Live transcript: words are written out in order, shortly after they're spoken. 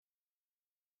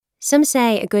Some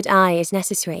say a good eye is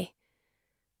necessary.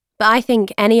 But I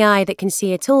think any eye that can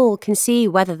see at all can see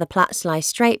whether the plaits lie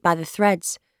straight by the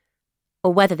threads,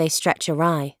 or whether they stretch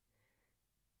awry.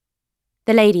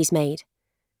 The Lady's Maid.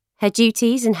 Her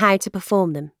Duties and How to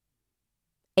Perform Them.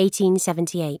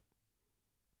 1878.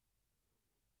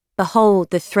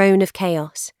 Behold the Throne of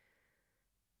Chaos.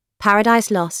 Paradise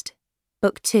Lost,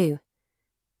 Book 2,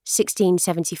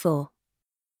 1674.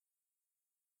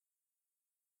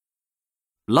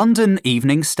 London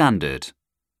Evening Standard.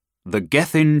 The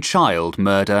Gethin Child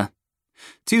Murder.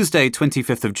 Tuesday,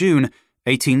 25th of June,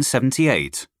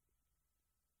 1878.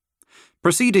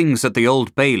 Proceedings at the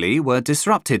Old Bailey were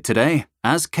disrupted today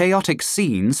as chaotic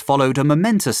scenes followed a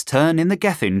momentous turn in the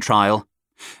Gethin trial.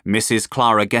 Mrs.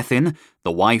 Clara Gethin,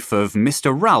 the wife of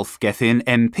Mr. Ralph Gethin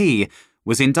MP,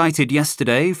 was indicted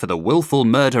yesterday for the wilful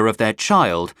murder of their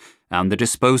child and the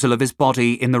disposal of his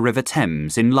body in the River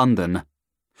Thames in London.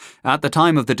 At the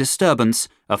time of the disturbance,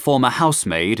 a former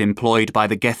housemaid employed by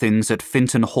the Gethins at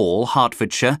Finton Hall,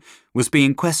 Hertfordshire, was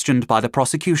being questioned by the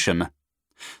prosecution.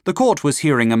 The court was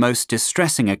hearing a most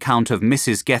distressing account of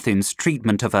Mrs. Gethin's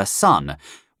treatment of her son,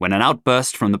 when an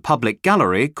outburst from the public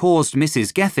gallery caused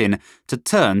Mrs. Gethin to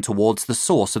turn towards the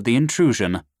source of the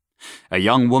intrusion. A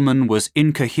young woman was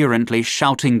incoherently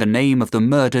shouting the name of the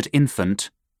murdered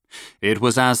infant. It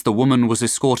was as the woman was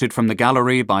escorted from the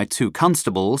gallery by 2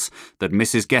 constables that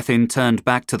Mrs. Gethin turned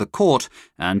back to the court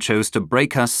and chose to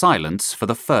break her silence for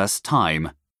the first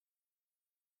time.